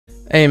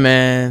Hey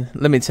man,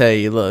 let me tell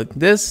you, look,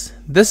 this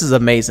is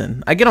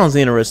amazing. I get on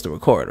Xenoverse to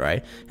record,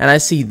 right? And I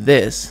see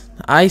this.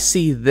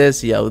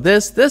 Yo.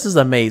 This is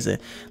amazing.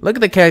 Look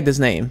at the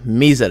character's name,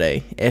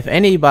 Mizure. If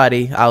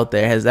anybody out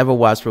there has ever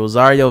watched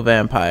Rosario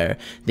Vampire,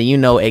 then you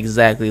know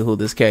exactly who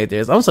this character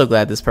is. I'm so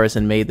glad this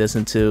person made this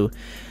out of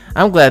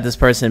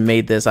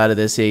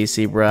this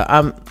CAC,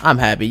 bruh. I'm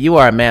happy. You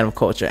are a man of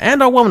culture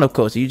and a woman of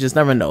culture. You just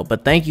never know.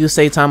 But thank you,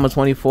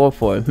 Saitama24,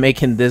 for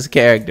making this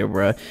character,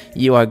 bruh.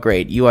 You are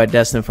great. You are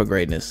destined for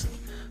greatness.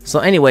 So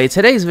anyway,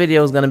 today's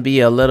video is going to be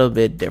a little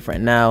bit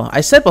different. Now,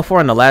 I said before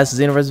in the last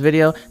Xenoverse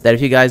video that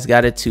if you guys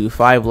got it to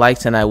 5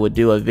 likes, and I would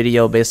do a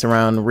video based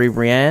around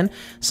Ribrianne.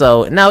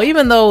 So now,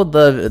 even though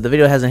the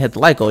video hasn't hit the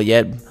like goal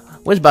yet,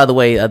 which by the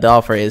way, the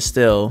offer is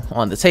still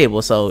on the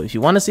table. So if you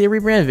want to see a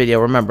Ribrianne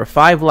video, remember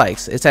 5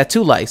 likes. It's at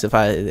 2 likes if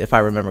I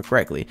remember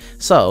correctly.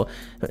 So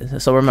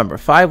remember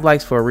 5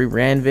 likes for a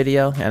Ribrianne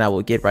video, and I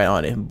will get right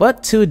on it.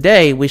 But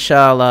today we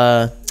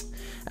shall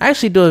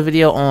actually do a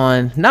video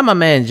on not my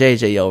man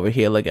JJ over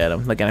here. Look at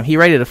him. He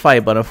ready to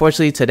fight, but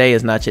unfortunately today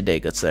is not your day,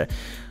 good sir.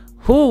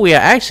 Who we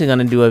are actually going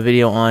to do a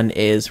video on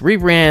is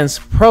Ribrianne's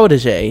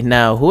protege.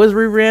 Now, who is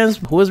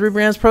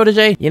Ribrianne's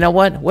protege? You know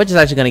what? We're just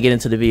actually going to get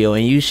into the video,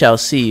 and you shall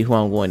see who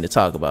I'm going to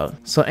talk about.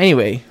 So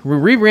anyway,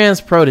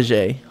 Ribrianne's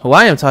protege, who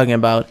I am talking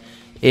about,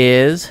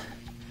 is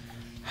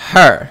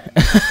her.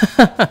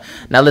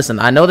 Now listen,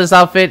 I know this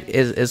outfit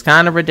is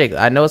kind of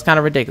ridiculous. I know it's kind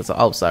of ridiculous.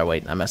 Oh, sorry,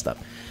 wait, I messed up.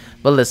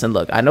 But listen,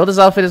 look, I know this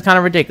outfit is kind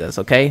of ridiculous,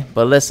 okay?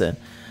 But listen,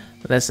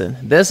 this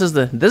is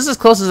as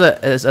close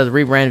as a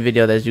Ribrianne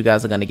video that you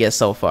guys are gonna get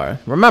so far.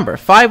 Remember,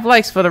 5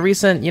 likes for the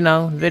recent,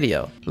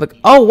 video. Look,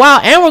 oh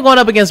wow, and we're going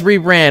up against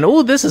Ribrianne.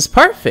 Ooh, this is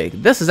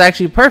perfect. This is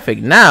actually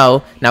perfect.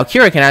 Now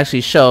Kira can actually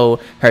show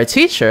her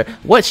teacher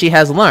what she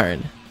has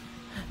learned.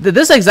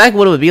 This is exactly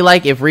what it would be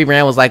like if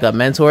Ribrianne was like a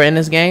mentor in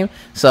this game.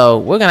 So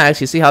we're gonna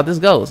actually see how this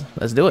goes.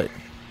 Let's do it.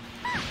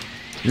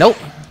 Nope.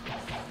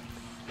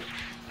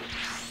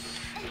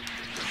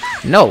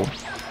 No.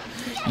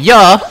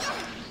 Yeah.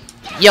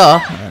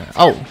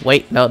 Oh,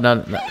 wait. No.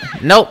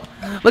 Nope.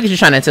 Look at you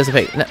trying to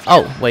anticipate. No.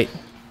 Oh, wait.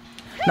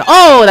 No.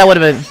 Oh, that would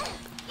have been.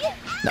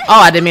 No. Oh,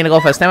 I didn't mean to go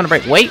for a stamina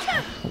break. Wait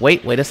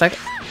a second.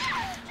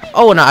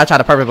 Oh, no. I tried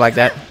to perfect like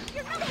that.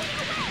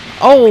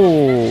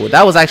 Oh,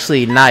 that was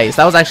actually nice.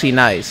 Oh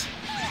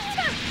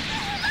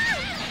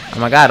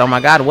my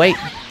god. Wait.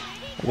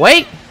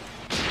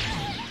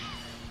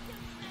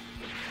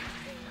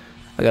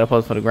 I gotta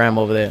post for the gram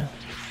over there.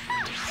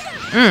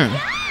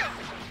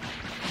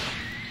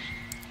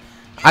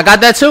 I got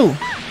that too.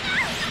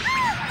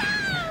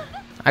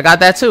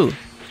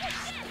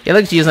 Yeah,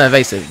 look at you using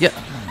evasive. Yeah.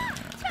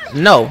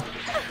 No.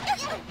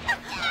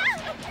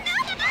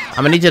 I'm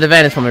gonna need you to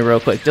vanish for me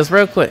real quick. Just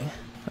real quick.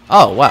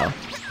 Oh, wow.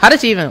 How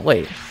did you even...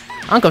 Wait.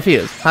 I'm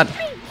confused. I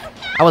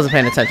wasn't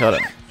paying attention.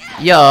 Hold up.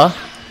 Yeah.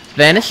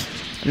 Vanish?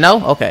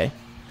 No? Okay.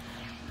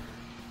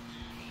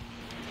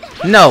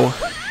 No.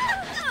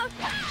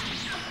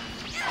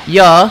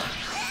 Yeah.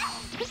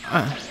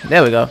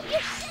 There we go.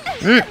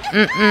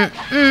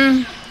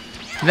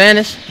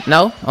 Vanish?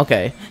 No?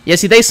 Okay. Yeah,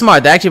 see, they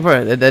smart. They're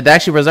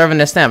actually preserving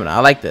their stamina. I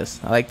like this.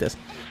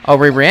 Oh,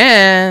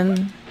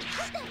 Ribrianne.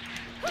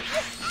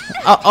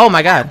 Oh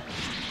my god.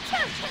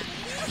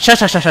 Sha.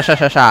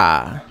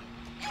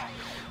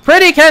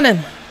 Pretty cannon.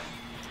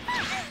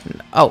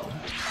 Oh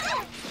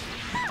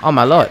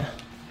my lord.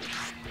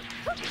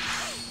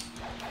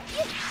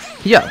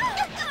 Yeah.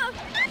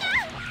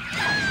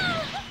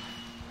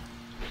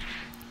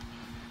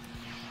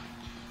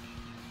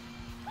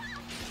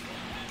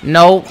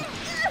 No.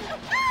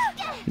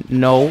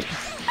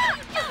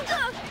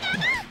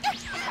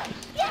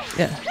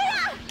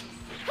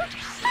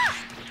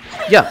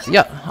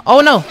 Yeah.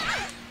 Oh no.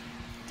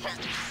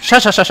 Sha.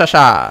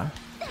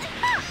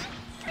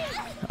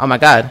 Oh my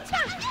god.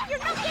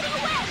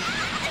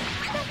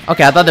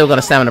 Okay, I thought they were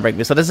gonna stamina break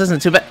me, so this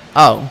isn't too bad.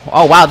 Oh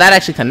wow, that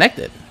actually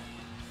connected.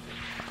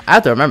 I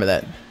have to remember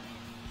that.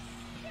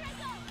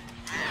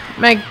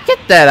 Man, get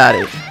that out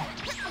of here.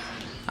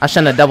 I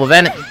shouldn't have double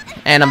vanish,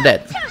 and I'm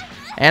dead.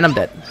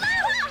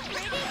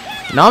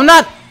 No, I'm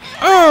not.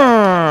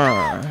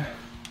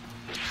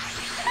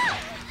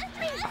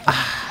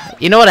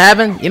 You know what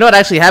happened? You know what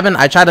actually happened?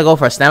 I tried to go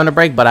for a stamina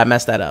break, but I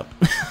messed that up.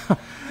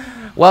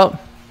 Well,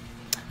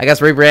 I guess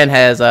Ribrianne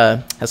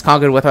has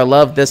conquered with her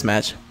love this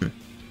match.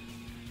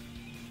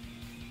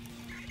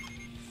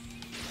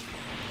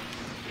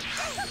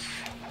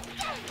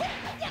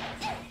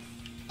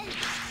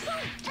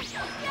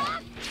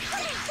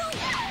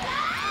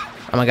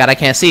 Oh my god, I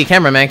can't see.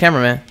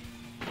 Cameraman.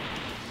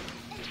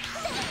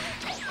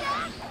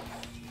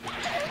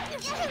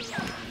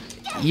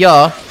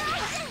 Yeah.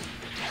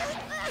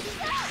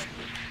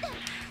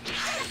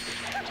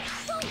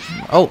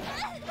 Oh.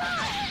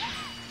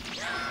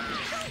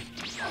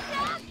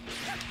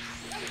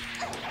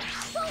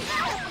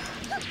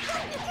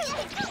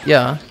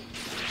 Yeah.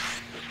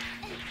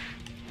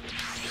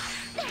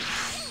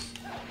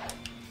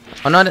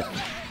 Oh no.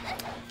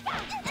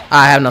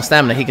 I have no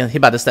stamina. He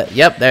about to step.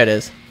 Yep, there it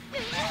is.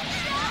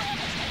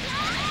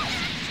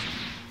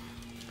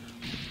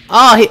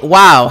 Oh,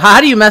 wow.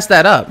 How do you mess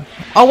that up?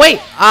 Oh, wait.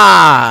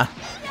 Ah.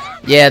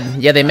 Yeah,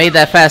 they made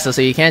that faster,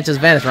 so you can't just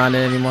vanish around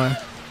it anymore.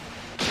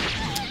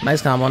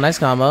 Nice combo, nice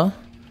combo.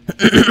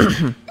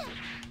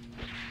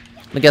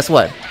 But guess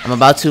what? I'm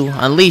about to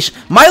unleash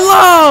my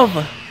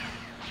love!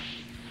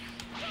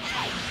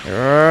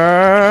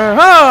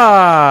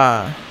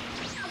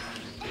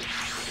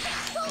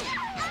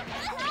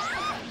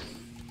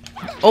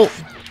 Oh,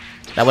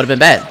 that would have been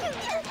bad.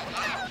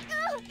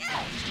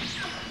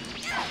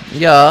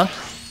 Yeah.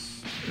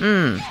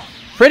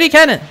 Pretty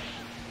cannon.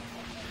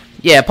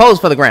 Yeah, pose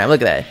for the gram.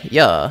 Look at that.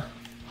 Yeah.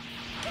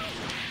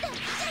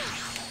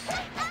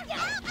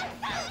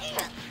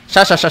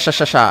 Sha sha sha sha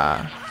sha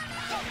sha.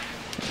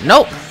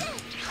 Nope.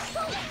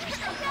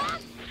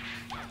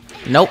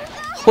 Nope.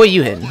 Who are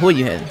you hitting? Who are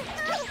you hitting?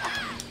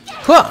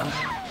 Huh.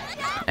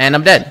 And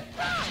I'm dead.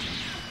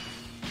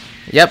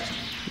 Yep.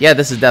 Yeah,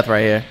 this is death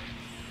right here.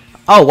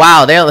 Oh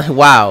wow,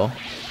 wow.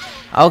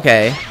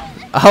 Okay.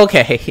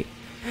 Okay.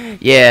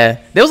 Yeah,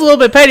 they was a little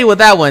bit petty with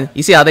that one.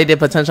 You see how they did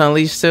potential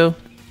unleash too?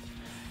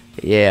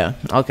 Yeah.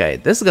 Okay,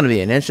 this is gonna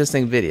be an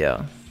interesting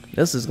video.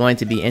 This is going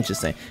to be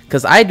interesting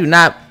because I do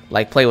not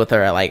like play with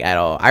her like at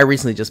all. I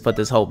recently just put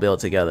this whole build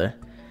together.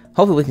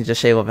 Hopefully we can just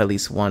shave off at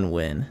least one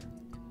win.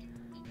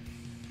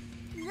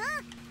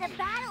 Look, the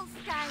battle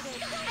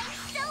started.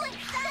 I'm so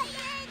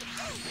excited.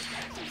 I'm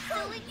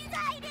so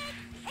excited.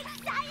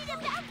 Excited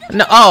about the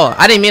No, oh,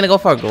 I didn't mean to go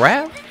for a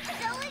grab. so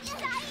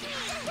excited.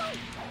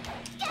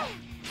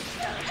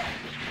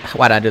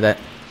 Why did I do that?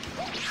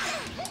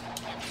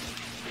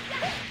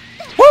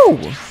 Woo!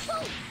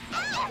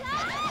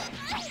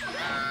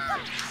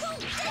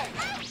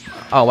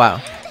 Oh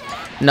wow.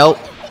 Nope.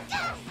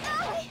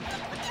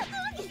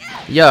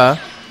 Yeah.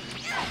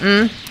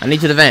 I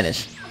need you to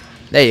vanish.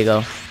 There you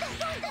go.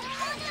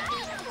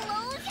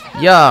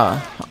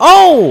 Yeah.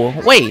 Oh,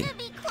 wait.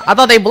 I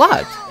thought they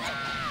blocked.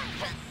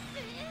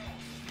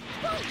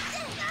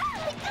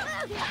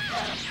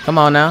 Come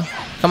on now.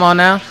 Come on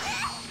now.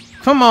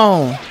 Come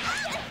on.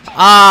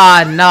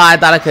 Ah, no, I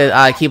thought I could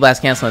key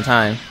blast cancel in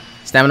time.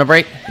 Stamina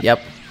break?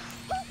 Yep.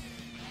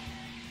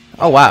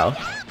 Oh, wow.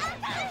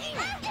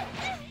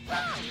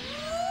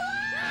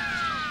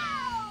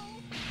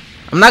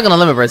 I'm not gonna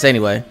limit burst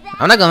anyway.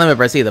 I'm not gonna limit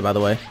burst either, by the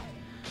way.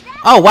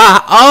 Oh,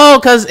 wow. Oh,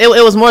 because it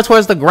was more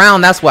towards the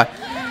ground. That's why.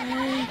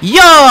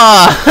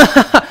 Yo!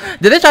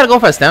 Did they try to go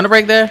for a stamina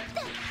break there?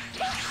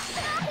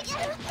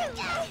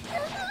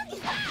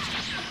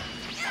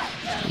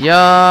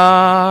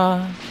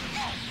 Yeah.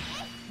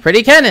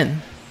 Pretty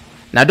cannon.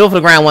 Now do it for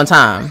the ground one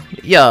time.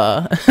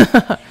 Yeah.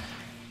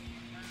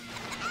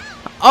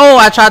 Oh,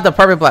 I tried the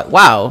perfect block.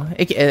 Wow.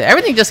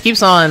 Everything just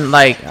keeps on,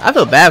 like, I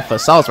feel bad for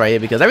Salts right here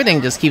because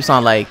everything just keeps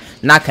on, like,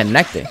 not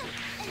connecting.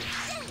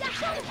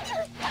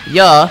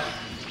 Yeah.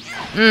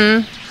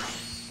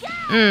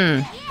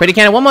 Pretty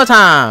cannon. One more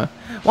time.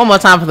 One more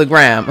time for the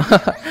gram.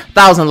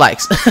 1,000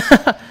 likes.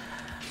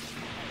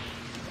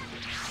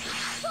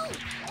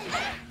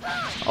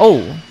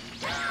 Oh.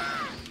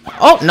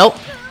 Oh, nope.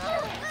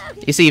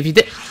 You see, if you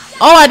did...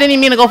 Oh, I didn't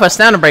even mean to go for a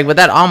stamina break, but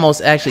that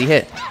almost actually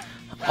hit.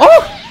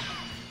 Oh!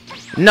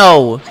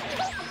 No.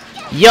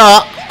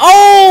 Yeah.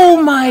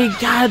 Oh my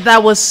god,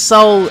 that was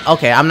so...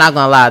 Okay, I'm not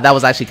gonna lie. That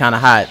was actually kind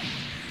of hot.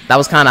 That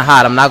was kind of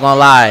hot. I'm not gonna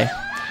lie.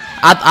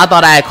 I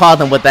thought I had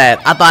caught him with that.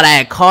 I thought I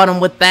had caught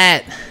him with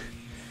that.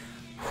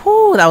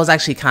 Whew, that was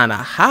actually kind of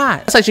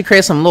hot. Let's actually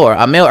create some lore.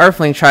 A male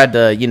Earthling tried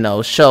to, you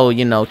know, show,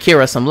 you know,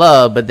 Kira some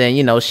love, but then,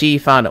 you know, she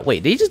found out...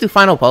 Wait, did he just do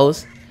final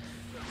pose?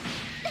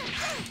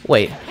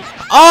 Wait.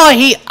 Oh,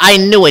 I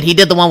knew it. He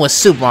did the one with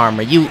super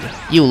armor. You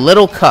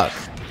little cuck.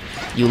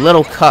 You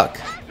little cuck.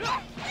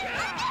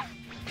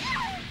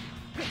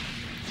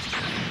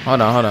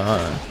 Hold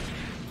on.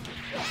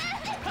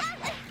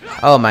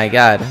 Oh my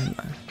god.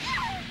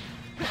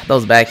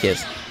 Those back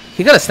hits.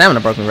 He got a stamina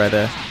broken right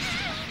there.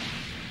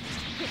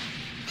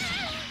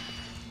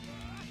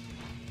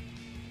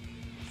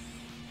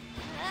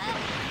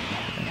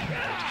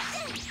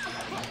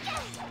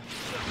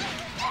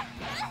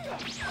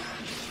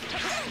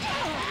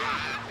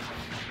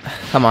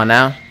 Come on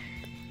now.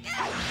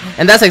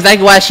 And that's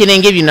exactly why she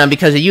didn't give you none,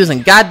 because you're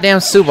using goddamn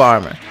super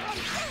armor.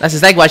 That's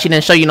exactly why she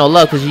didn't show you no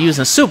love, because you're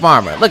using super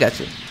armor. Look at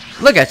you.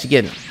 Look at you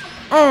getting.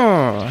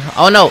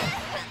 Oh no.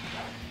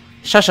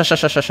 Sha.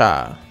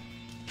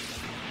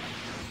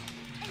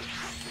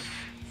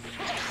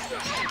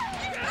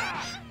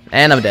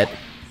 And I'm dead.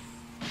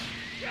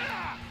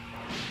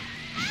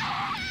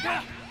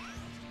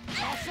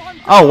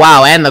 Oh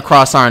wow, and the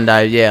cross arm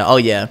dive. Yeah, oh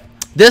yeah.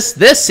 This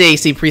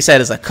CAC preset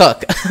is a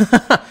cook.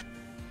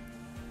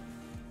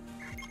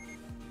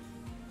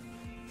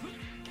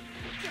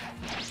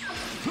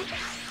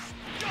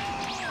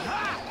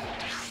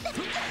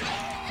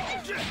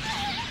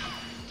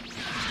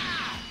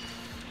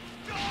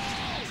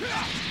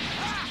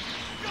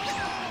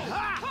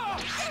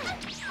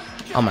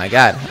 Oh my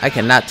god, I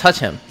cannot touch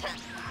him.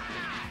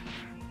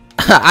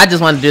 I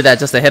just want to do that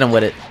just to hit him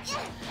with it.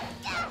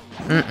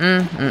 No,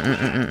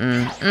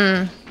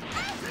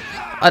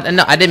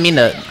 I didn't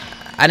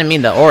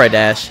mean the aura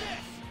dash.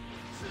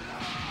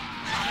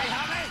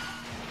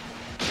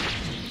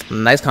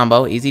 Nice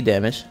combo, easy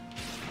damage.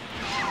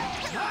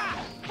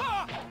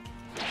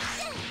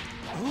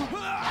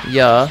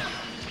 Yeah.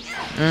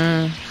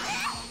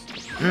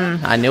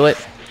 I knew it.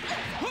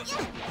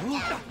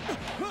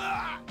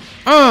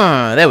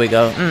 There we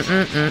go.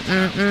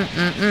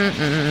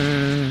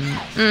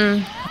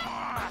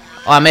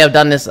 Oh, I may have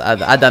done this.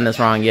 I done this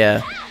wrong.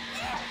 Yeah.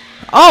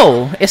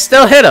 Oh, it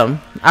still hit him.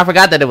 I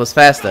forgot that it was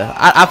faster.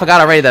 I forgot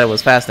already that it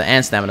was faster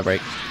and stamina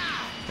break.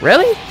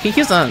 Really? He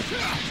keeps on.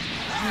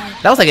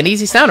 That was like an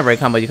easy stamina break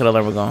combo you could have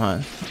learned with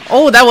Gohan.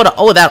 Oh, that would.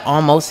 Oh, that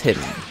almost hit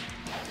me.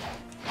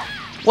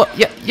 What?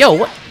 Yeah,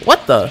 yo,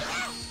 what the?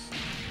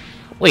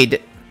 Wait,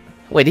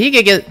 did he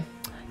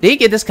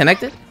get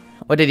disconnected,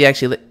 or did he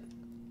actually?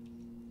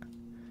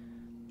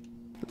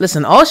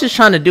 Listen, all she's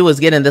trying to do is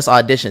get in this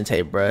audition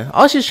tape, bro.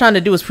 All she's trying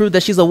to do is prove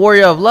that she's a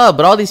warrior of love,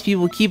 but all these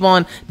people keep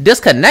on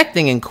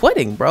disconnecting and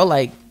quitting, bro.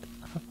 Like,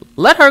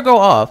 let her go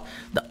off.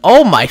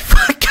 Oh my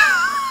fuck!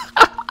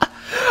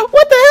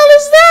 What the hell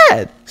is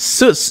that?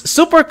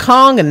 Super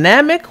Kong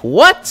Namek?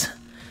 What?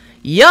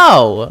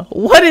 Yo,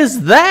 what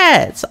is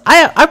that?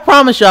 I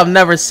promise you I've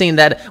never seen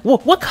that.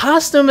 What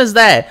costume is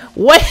that?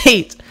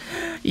 Wait.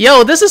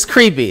 Yo, this is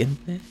creepy.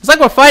 It's like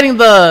we're fighting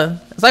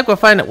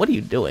what are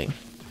you doing?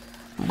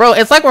 Bro,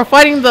 it's like we're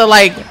fighting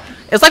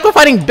it's like we're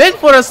fighting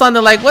Bigfoot or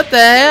something. Like, what the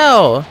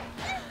hell?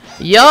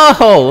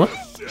 Yo,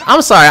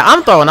 I'm sorry,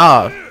 I'm throwing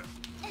off.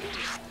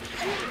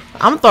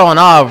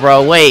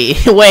 Bro. Wait.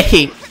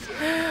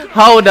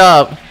 Hold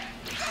up,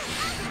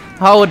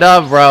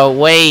 bro.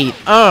 Wait.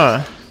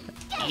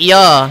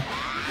 Yo.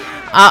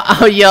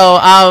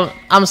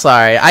 I'm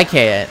sorry. I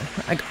can't.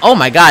 Like, oh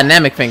my god,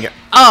 Namek Finger.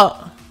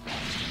 Oh.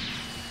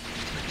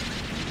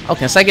 Oh,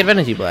 consecutive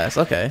energy blast.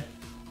 Okay.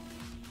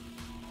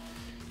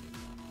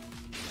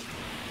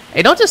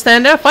 Hey, don't just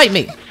stand there. Fight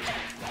me.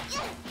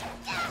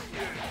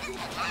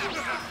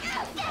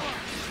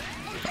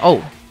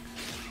 Oh.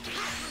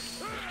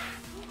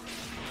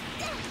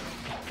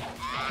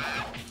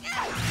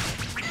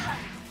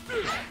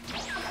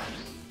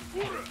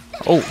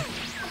 Oh.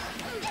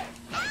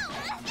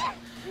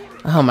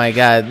 Oh my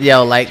god.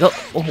 Yo, like,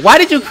 why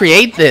did you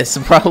create this,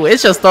 bro?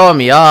 It's just throwing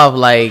me off,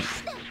 like.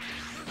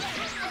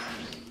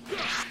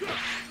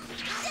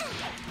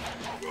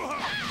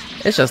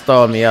 It's just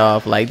throwing me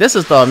off. Like, this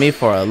is throwing me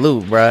for a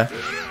loop, bruh.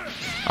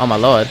 Oh my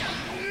lord.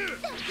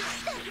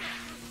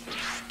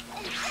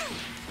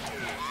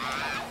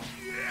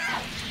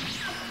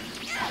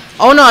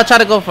 Oh no, I tried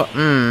to go for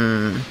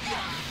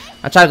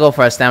I tried to go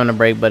for a stamina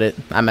break, but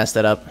I messed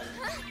it up.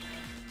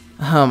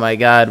 Oh my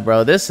god,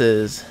 bro. This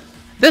is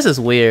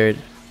weird.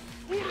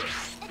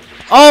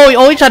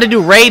 Oh, he tried to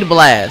do Raid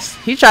Blast.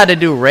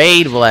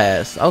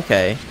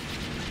 Okay.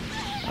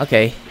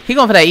 Okay. He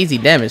going for that easy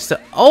damage. So,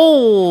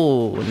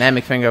 oh,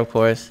 Namek Finger, of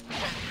course.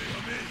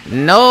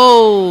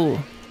 No.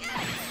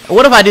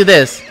 What if I do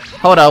this?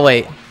 Hold on,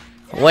 wait.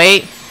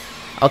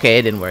 Okay,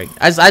 it didn't work.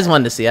 I just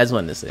wanted to see. Oh,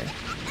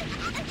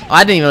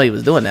 I didn't even know he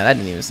was doing that. I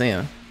didn't even see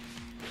him.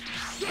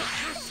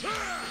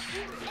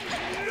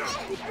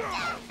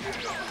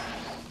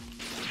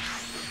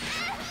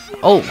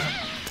 Oh,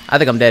 I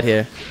think I'm dead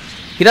here.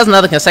 He does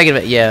another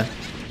consecutive. Yeah.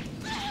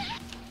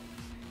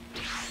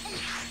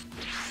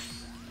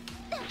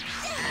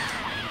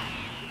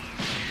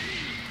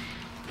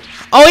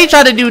 Oh, he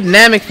tried to do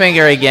Namek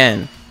Finger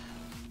again.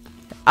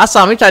 I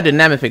saw him. He tried to do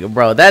Namek Finger,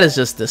 bro. That is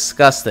just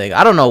disgusting.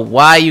 I don't know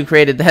why you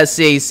created that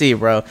CAC,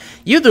 bro.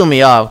 You threw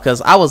me off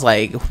because I was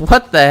like,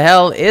 what the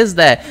hell is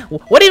that?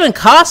 What even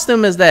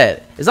costume is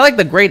that? Is that like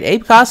the Great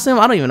Ape costume?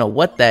 I don't even know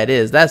what that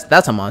is.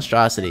 That's a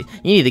monstrosity.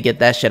 You need to get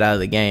that shit out of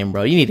the game,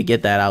 bro. You need to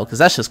get that out because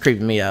that's just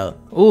creeping me out.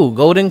 Ooh,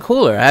 Golden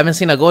Cooler. I haven't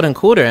seen a Golden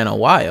Cooler in a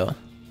while.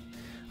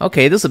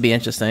 Okay, this will be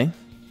interesting.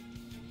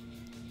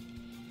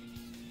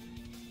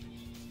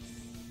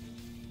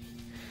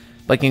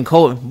 But can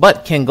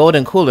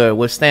Golden Cooler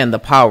withstand the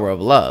power of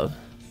love?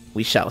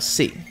 We shall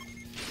see.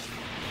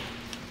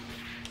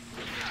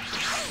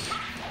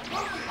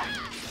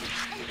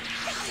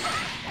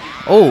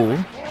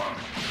 Oh,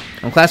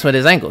 I'm clashing with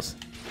his ankles.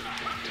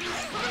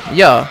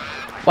 Yo,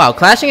 wow,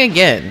 clashing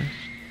again.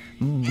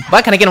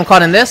 But can I get him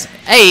caught in this?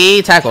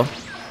 Hey, tackle.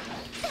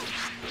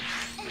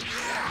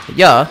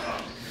 Yo,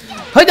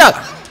 hey dog.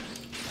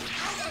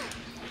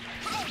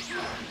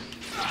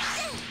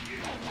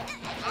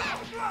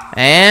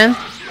 And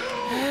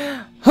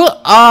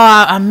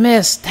I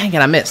missed. Dang it,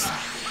 I missed.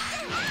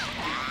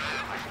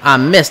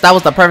 That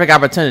was the perfect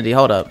opportunity.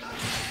 Hold up.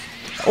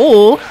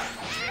 Ooh.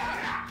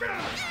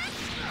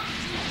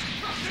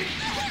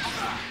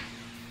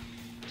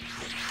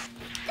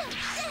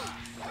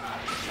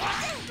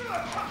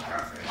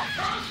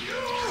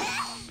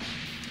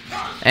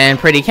 And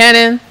pretty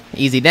cannon.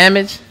 Easy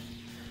damage.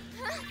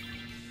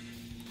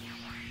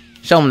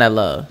 Show him that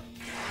love.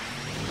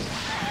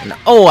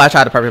 Oh, I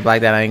tried to perfect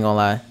block that. I ain't gonna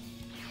lie.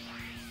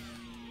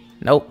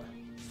 Nope.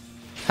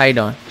 How you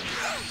doing?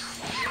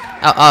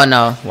 Oh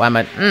no. Why am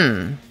I?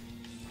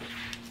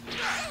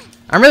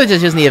 I'm really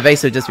just using the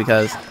evasive just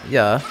because.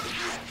 Yeah.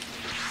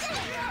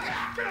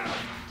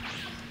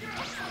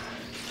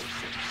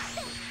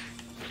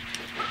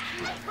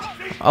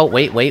 Oh,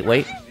 wait. Wait.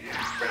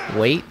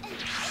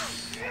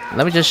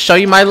 Let me just show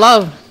you my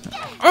love.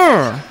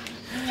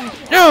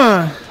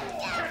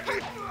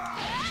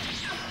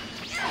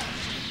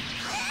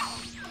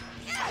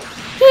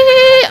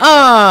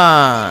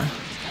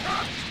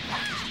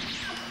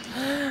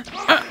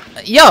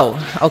 Yo.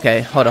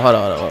 Okay. Hold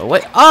on.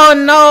 Wait. Oh,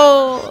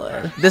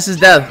 no. This is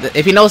death.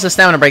 If he knows his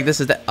stamina break,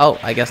 this is death. Oh,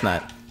 I guess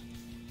not.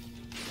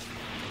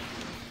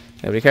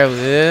 Gotta be careful.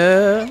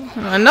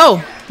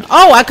 No.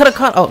 Oh, I could have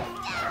caught. Oh.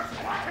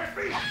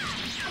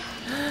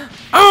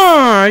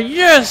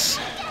 Yes.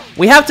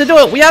 We have to do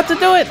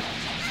it.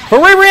 For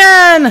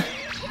Ribrianne.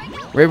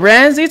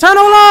 Ribrianne's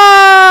eternal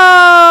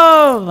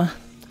love.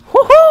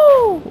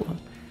 Woohoo.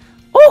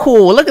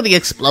 Ooh, look at the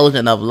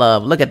explosion of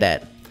love. Look at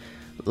that.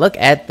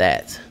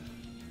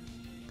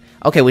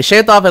 Okay, we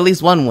shaved off at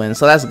least one win,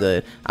 so that's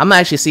good. I'm gonna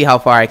actually see how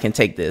far I can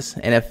take this.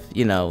 And if,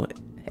 you know,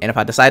 if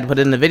I decide to put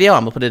it in the video,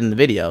 I'm gonna put it in the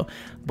video.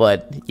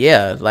 But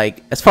yeah,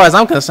 like, as far as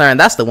I'm concerned,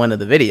 that's the win of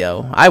the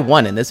video. I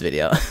won in this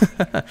video.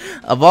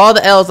 Of all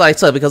the L's I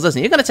took, because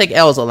listen, you're gonna take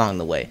L's along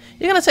the way.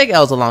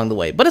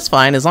 But it's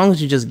fine as long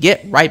as you just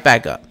get right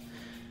back up.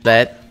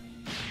 There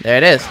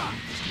it is.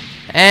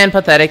 And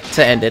pathetic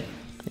to end it.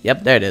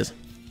 Yep, there it is.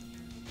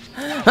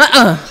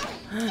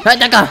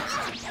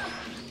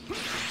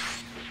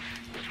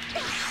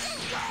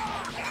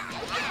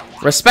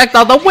 Respect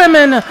all the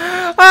women.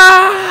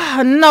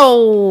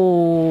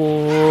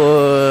 No.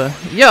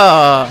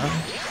 Yeah.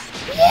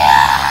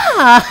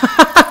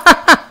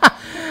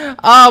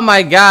 Oh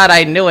my god,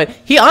 I knew it.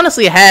 He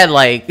honestly had,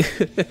 like,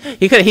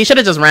 he should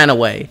have just ran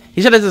away.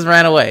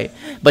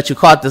 But you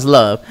caught this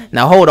love.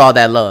 Now hold all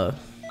that love.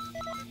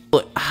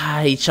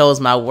 He chose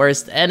my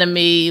worst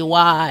enemy.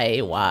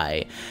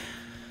 Why?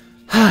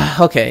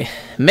 Okay,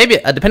 maybe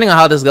depending on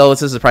how this goes,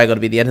 this is probably going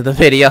to be the end of the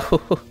video.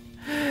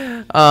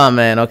 Oh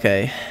man,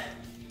 okay.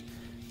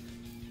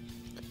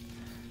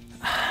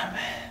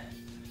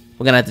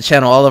 We're gonna have to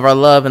channel all of our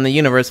love in the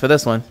universe for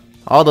this one.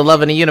 All the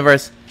love in the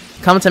universe,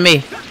 come to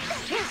me.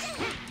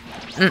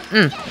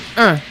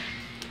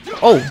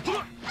 Oh.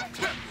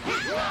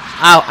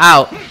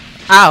 Ow.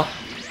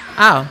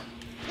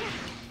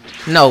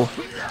 No.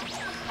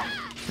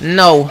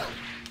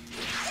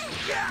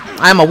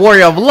 I am a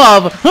warrior of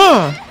love.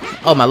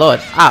 Oh my lord.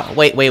 Ow.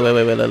 Wait.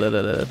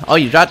 Oh,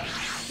 you dropped.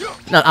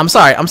 No, I'm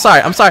sorry.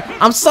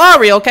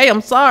 Okay,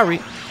 I'm sorry.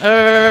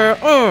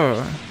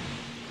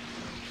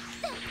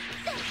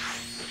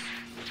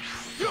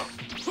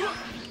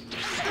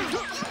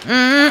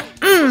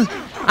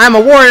 I'm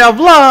a warrior of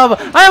love.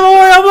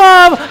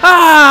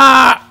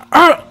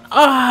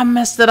 I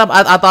messed it up.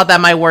 I thought that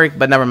might work,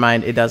 but never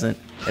mind. It doesn't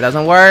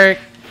work.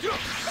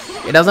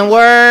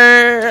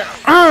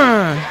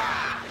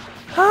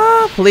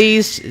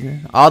 Please,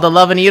 all the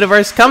love in the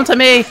universe, come to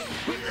me.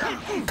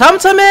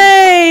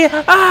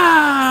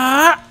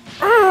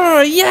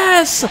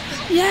 Yes.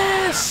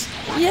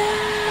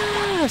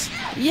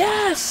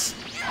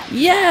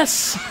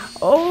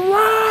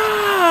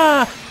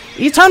 Oh,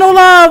 eternal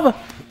love,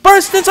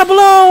 burst into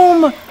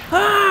bloom.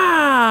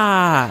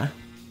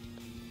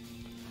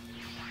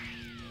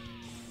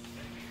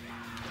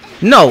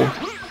 No.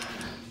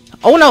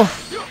 Oh no.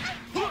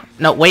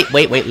 No, wait.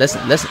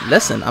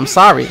 Listen. I'm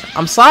sorry.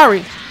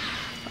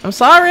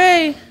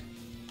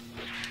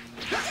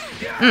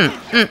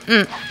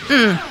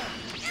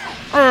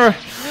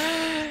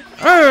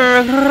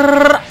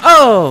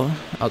 Oh.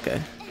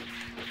 Okay.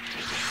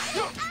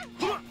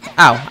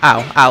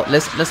 Ow.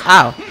 Listen.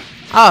 Ow.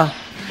 Oh.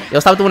 Yo,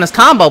 stop doing this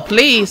combo,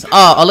 please.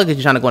 Oh, look at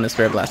you trying to go in the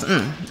spirit blast.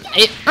 Ooh,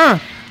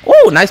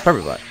 nice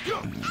perfect block.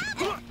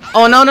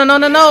 Oh, no.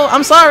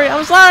 I'm sorry.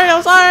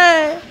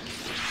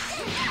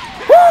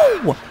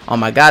 Woo! Oh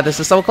my god, this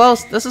is so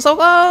close. Woo!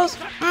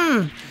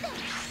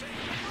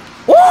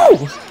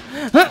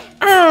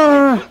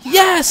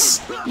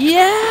 Yes!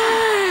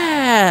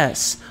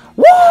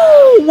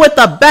 Woo! With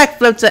the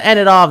backflip to end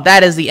it off.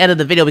 That is the end of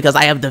the video because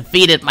I have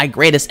defeated my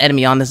greatest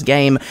enemy on this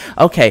game.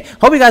 Okay,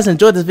 hope you guys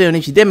enjoyed this video, and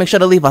if you did, make sure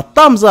to leave a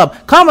thumbs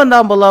up. Comment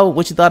down below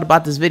what you thought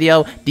about this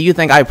video. Do you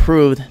think I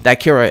proved that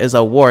Kira is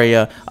a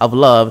warrior of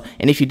love?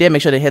 And if you did,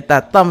 make sure to hit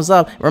that thumbs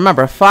up.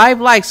 Remember,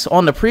 5 likes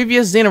on the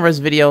previous Xenoverse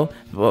video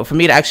for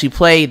me to actually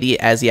play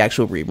as the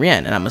actual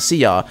Ribrianne. And I'm gonna see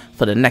y'all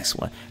for the next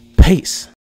one. Peace.